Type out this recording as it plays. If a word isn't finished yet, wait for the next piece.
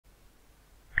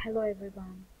Hello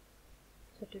everyone.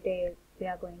 So today we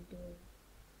are going to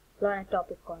learn a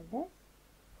topic called as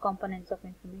components of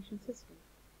information system.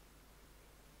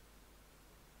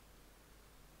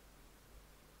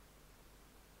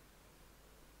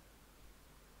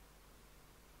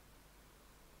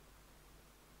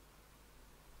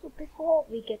 So before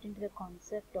we get into the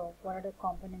concept of what are the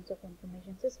components of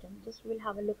information system, just we'll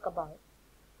have a look about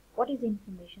what is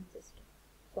information system.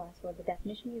 So as for the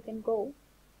definition, you can go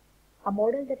a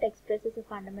model that expresses a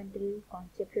fundamental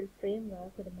conceptual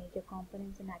framework for the major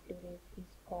components and activities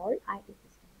is called IT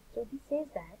system. So he says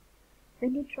that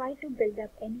when you try to build up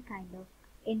any kind of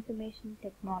information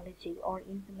technology or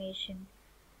information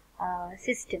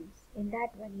systems, in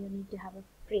that one you need to have a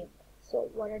framework. So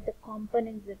what are the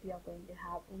components that we are going to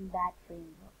have in that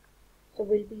framework? So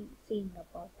we'll be seeing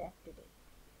about that today.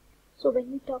 So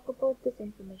when we talk about this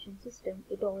information system,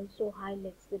 it also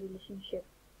highlights the relationship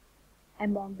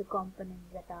among the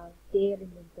components that are there in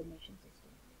the information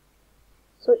system.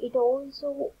 So it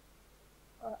also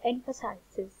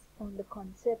emphasizes on the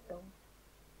concept of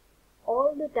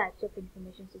all the types of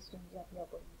information systems that we are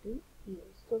going to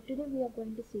use. So today we are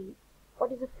going to see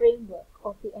what is the framework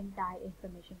of the entire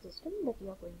information system that we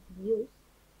are going to use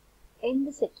in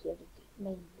the security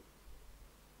mainly.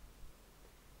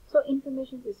 So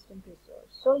information system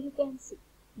resource. So you can see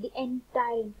the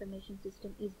entire information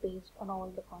system is based on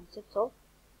all the concepts of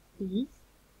these: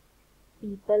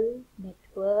 people,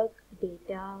 network,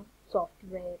 data,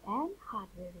 software and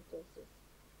hardware resources.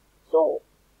 So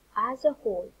as a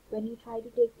whole, when you try to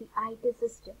take the IT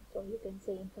system, so you can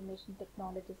say information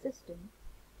technology system,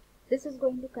 this is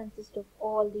going to consist of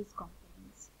all these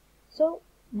components. So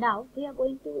now we are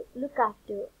going to look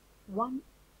after one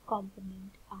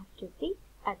component after the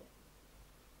other.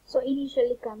 So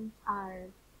initially comes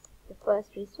the first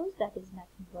resource, that is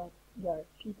nothing but your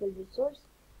people resource.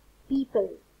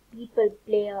 People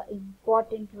play an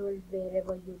important role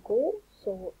wherever you go.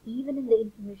 So even in the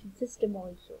information system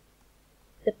also,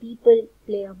 the people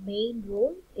play a main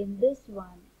role. In this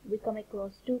one, we come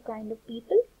across two kind of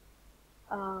people.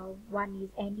 One is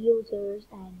end users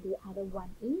and the other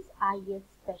one is IS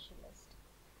specialist.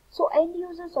 So end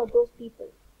users are those people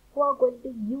who are going to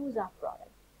use our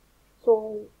product.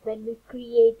 So when we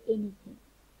create anything,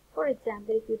 for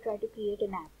example, if you try to create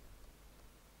an app,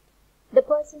 the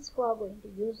persons who are going to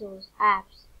use those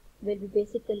apps will be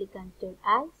basically considered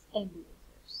as end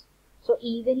users. So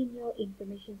even in your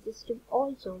information system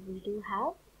also, we do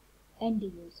have end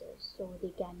users. So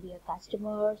they can be a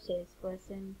customer,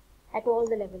 salesperson, at all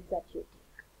the levels that you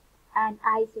take. And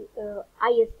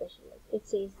IS specialist, it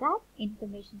says that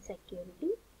information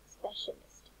security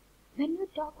specialist. When you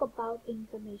talk about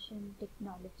information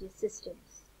technology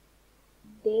systems,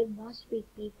 there must be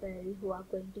people who are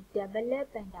going to develop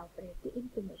and operate the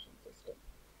information system.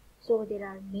 So there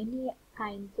are many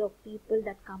kinds of people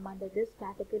that come under this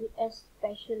category,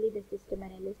 especially the system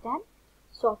analyst and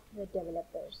software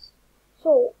developers.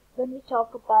 So when we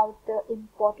talk about the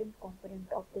important component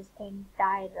of this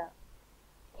entire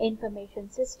information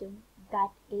system,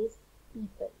 that is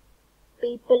people.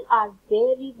 People are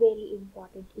very, very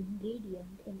important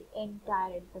ingredient in the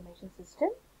entire information system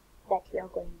that we are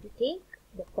going to take.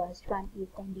 The first one is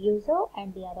end user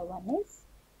and the other one is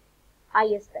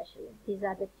IS specialist. These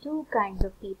are the two kinds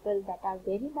of people that are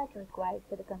very much required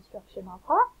for the construction of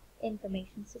our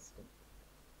information system.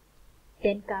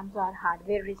 Then comes our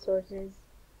hardware resources.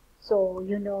 So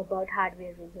you know about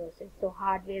hardware resources. So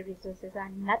hardware resources are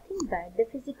nothing but the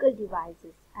physical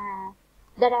devices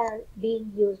that are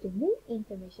being used in the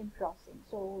information processing.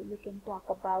 So you can talk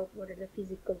about what are the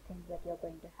physical things that you're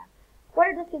going to have. What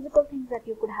are the physical things that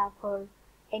you could have for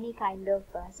any kind of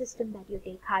system that you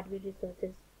take hardware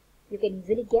resources? You can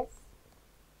easily guess.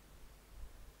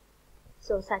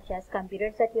 So such as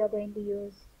computers that you are going to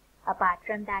use. Apart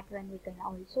from that one, we can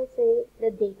also say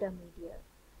the data media.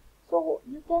 So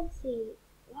you can say,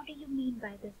 what do you mean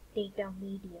by this data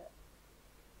media?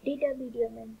 Data media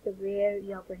means where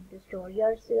you are going to store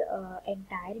your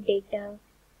entire data.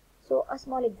 So a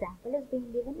small example is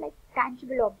being given, like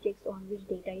tangible objects on which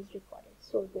data is recorded.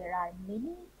 So there are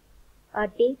many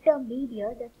data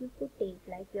media that you could take,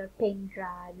 like your pen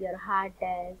drive, your hard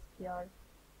disk, your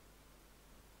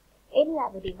any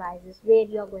other devices where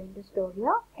you are going to store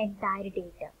your entire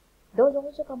data. Those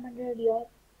also come under your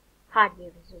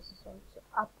hardware resources also.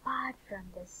 Apart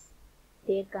from this,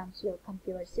 there comes your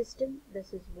computer system.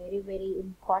 This is very, very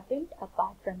important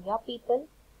apart from your people.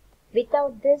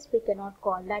 Without this, we cannot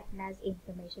call that as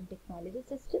information technology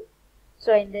system.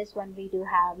 So in this one, we do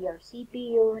have your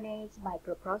CPU units,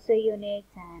 microprocessor units,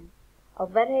 and a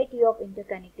variety of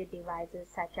interconnected devices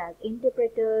such as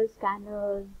interpreters,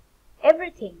 scanners,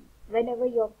 everything whenever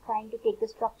you're trying to take the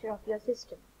structure of your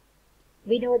system.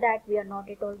 We know that we are not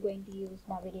at all going to use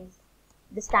nowadays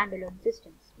the standalone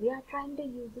systems. We are trying to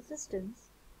use the systems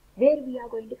where we are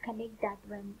going to connect that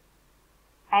one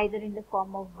either in the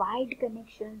form of wired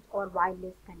connections or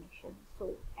wireless connections.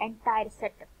 So entire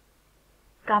setup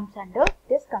comes under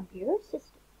this computer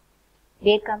system.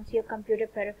 There comes your computer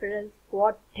peripherals,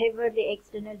 whatever the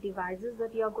external devices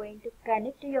that you are going to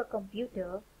connect to your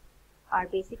computer are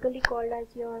basically called as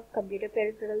your computer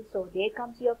peripherals. So there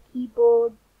comes your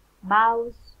keyboard,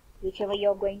 mouse, whichever you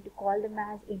are going to call them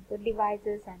as input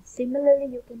devices, and similarly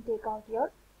you can take out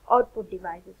your output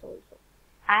devices also.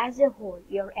 As a whole,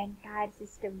 your entire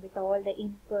system with all the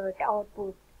input,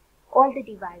 output, all the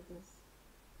devices,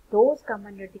 those come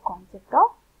under the concept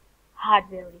of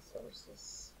hardware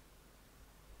resources.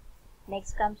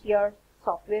 Next comes your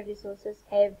software resources.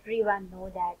 Everyone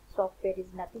knows that software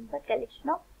is nothing but collection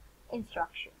of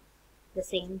instructions. The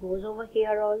same goes over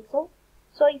here also.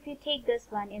 So if you take this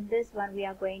one, in this one we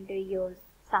are going to use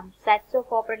some sets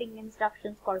of operating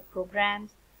instructions called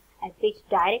programs, and which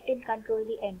direct and control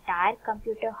the entire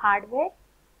computer hardware,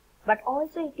 but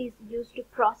also it is used to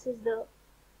process the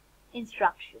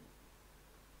instruction.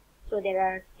 So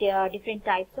there are different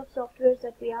types of softwares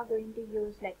that we are going to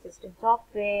use, like system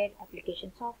software,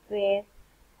 application software,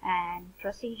 and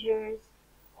procedures.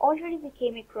 Already we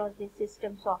came across this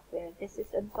system software. This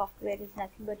system software is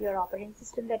nothing but your operating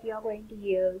system that you are going to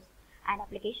use. And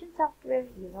application software,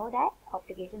 you know that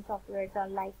application softwares are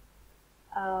like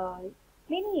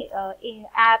many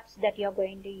apps that you're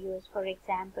going to use. For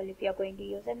example, if you're going to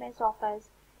use MS Office,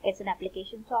 it's an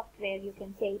application software. You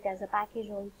can say it as a package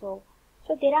also.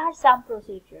 So there are some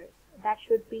procedures that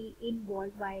should be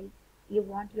involved while you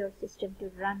want your system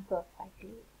to run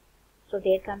perfectly. So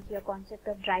there comes your concept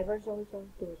of drivers also.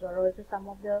 Those are also some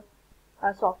of the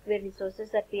software resources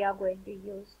that we are going to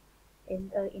use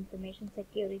in information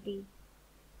security.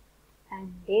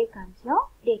 And there comes your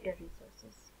data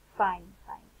resources. Fine.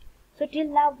 So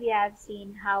till now we have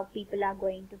seen how people are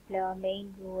going to play a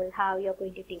main role, how you're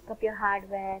going to take up your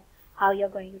hardware, how you're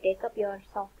going to take up your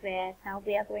software. Now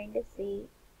we are going to see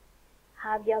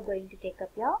how you're going to take up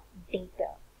your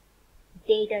data.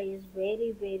 Data is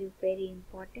very, very, very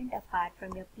important apart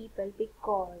from your people,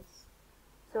 because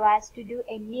so as to do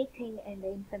anything in the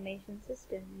information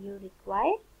system, you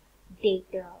require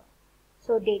data.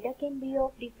 So data can be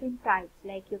of different types,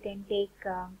 like you can take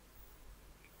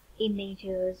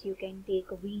images, you can take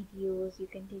videos, you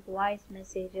can take voice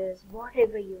messages,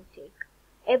 whatever you take.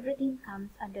 Everything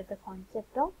comes under the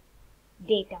concept of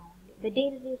data only. The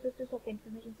data resources of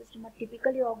information system are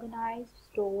typically organized,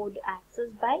 stored,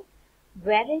 accessed by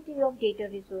variety of data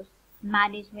resource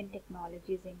management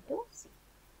technologies into C.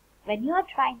 When you are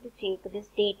trying to take this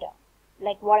data,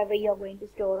 like whatever you are going to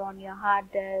store on your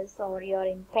hard disk or your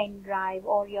in pen drive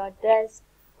or your disk,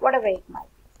 whatever it might be.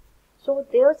 So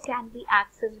those can be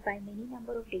accessed by many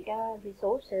number of data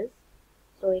resources.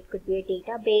 So it could be a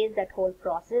database that holds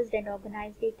processed and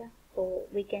organized data. So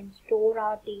we can store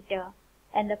our data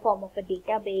in the form of a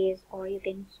database, or you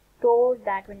can store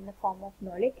that one in the form of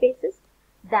knowledge bases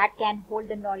that can hold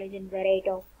the knowledge in variety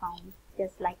of forms,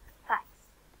 just like facts.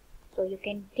 So you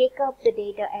can take up the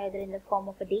data either in the form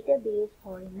of a database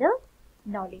or in the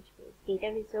knowledge base.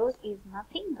 Data resource is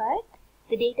nothing but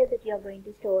the data that you are going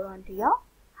to store onto your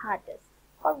hard disk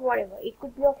or whatever. It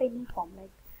could be of any form, like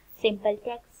simple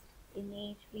text,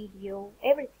 image, video,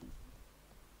 everything.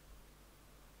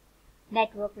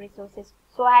 Network resources,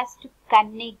 so as to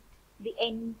connect the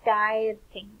entire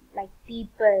thing, like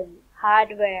people,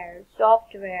 hardware,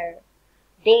 software,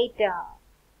 data.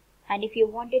 And if you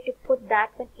wanted to put that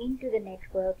one into the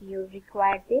network, you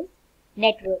require this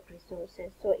network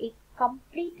resources. So it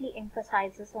completely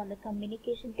emphasizes on the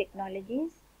communication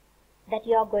technologies that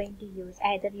you are going to use.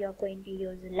 Either you are going to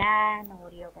use LAN,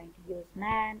 or you are going to use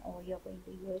MAN, or you are going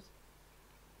to use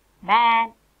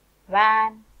MAN,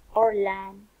 WAN, or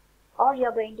LAN, or you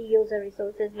are going to use the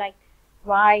resources like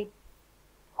wide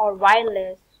or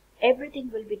wireless. Everything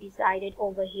will be decided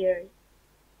over here.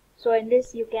 So in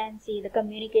this you can see the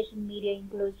communication media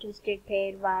includes twisted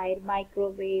pair, wire,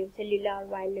 microwave, cellular,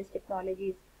 wireless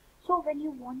technologies. So when you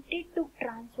wanted to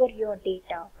transfer your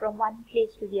data from one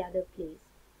place to the other place,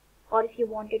 or if you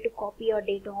wanted to copy your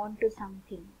data onto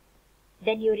something,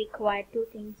 then you require two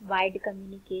things: wired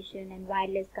communication and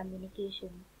wireless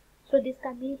communication. So this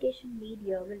communication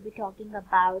media will be talking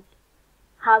about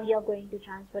how you are going to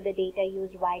transfer the data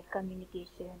use wired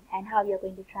communication, and how you are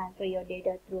going to transfer your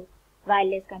data through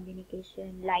wireless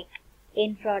communication, like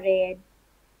infrared,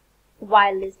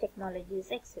 wireless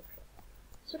technologies, etc.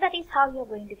 So that is how you're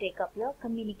going to take up your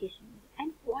communication.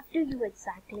 And what do you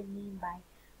exactly mean by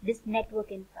this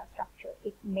network infrastructure?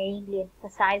 It mainly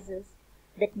emphasizes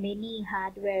that many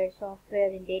hardware, software,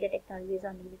 and data technologies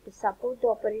are needed to support the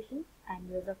operations and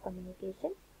use of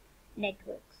communication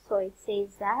networks. So it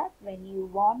says that when you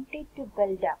wanted to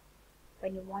build up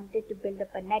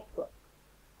a network,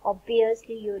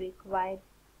 obviously you require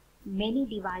many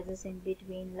devices in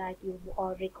between, like you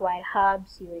require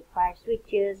hubs, you require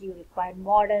switches, you require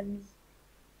modems.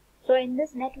 So in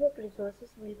this network resources,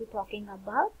 we'll be talking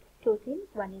about two things.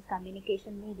 One is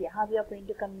communication media, how you're going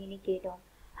to communicate or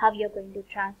how you're going to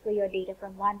transfer your data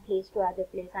from one place to other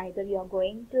place. Either you're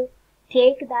going to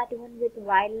take that one with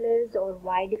wireless or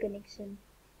wired connection.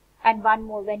 And one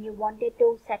more, when you wanted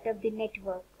to set up the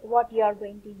network, what you are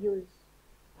going to use.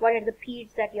 What are the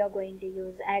feeds that you're going to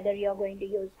use? Either you're going to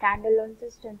use standalone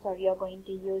systems or you're going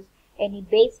to use any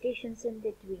base stations in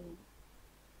between,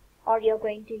 or you're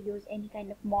going to use any kind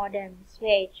of modem,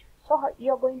 switch. So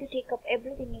you're going to take up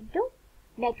everything into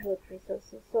network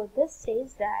resources. So this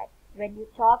says that when you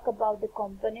talk about the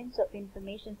components of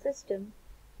information system,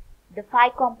 the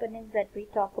 5 components that we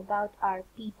talk about are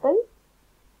people,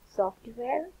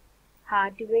 software,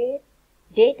 hardware,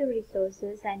 data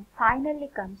resources, and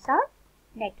finally comes our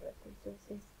network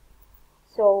resources.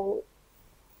 So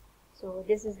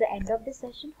this is the end of the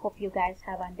session. Hope you guys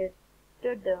have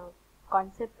understood the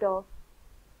concept of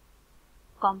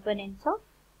components of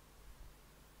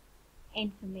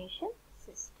information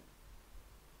system.